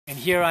And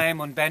here I am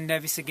on Ben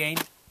Nevis again.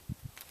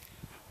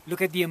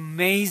 Look at the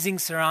amazing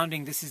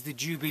surrounding. This is the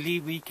Jubilee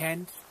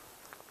weekend.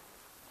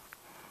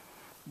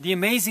 The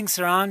amazing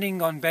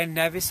surrounding on Ben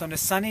Nevis on a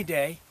sunny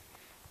day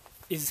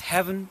is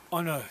heaven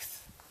on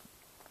earth.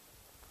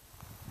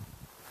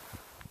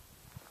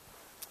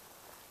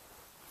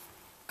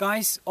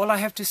 Guys, all I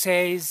have to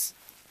say is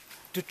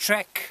to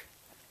trek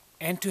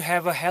and to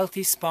have a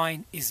healthy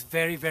spine is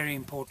very, very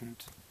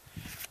important.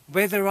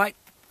 Wear the right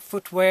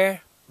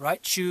footwear,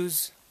 right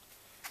shoes,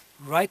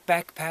 right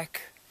backpack,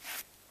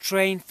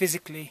 train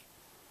physically,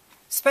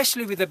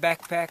 especially with a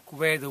backpack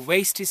where the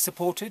waist is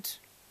supported,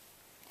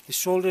 the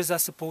shoulders are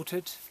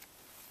supported,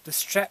 the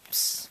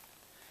straps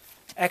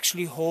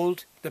actually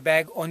hold the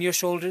bag on your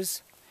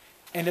shoulders,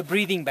 and a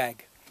breathing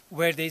bag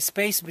where there is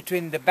space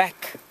between the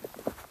back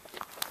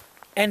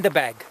and the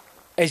bag,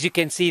 as you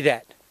can see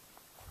that.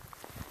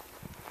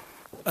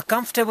 A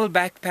comfortable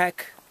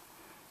backpack,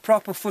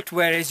 proper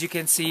footwear, as you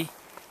can see.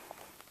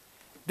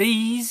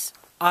 These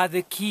are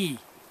the key.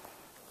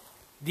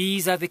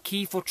 These are the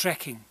key for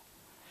trekking.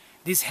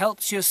 This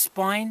helps your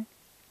spine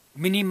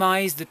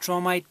minimize the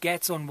trauma it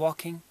gets on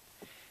walking.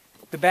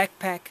 The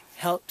backpack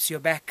helps your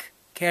back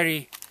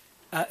carry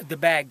the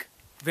bag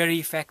very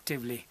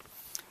effectively.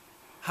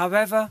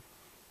 However,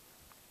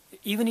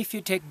 even if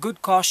you take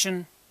good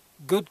caution,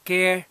 good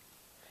care,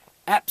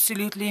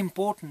 absolutely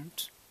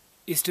important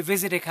is to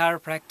visit a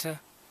chiropractor.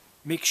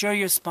 Make sure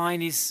your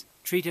spine is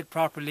treated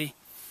properly,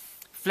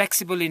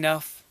 flexible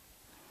enough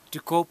to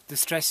cope the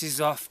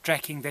stresses of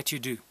trekking that you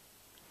do.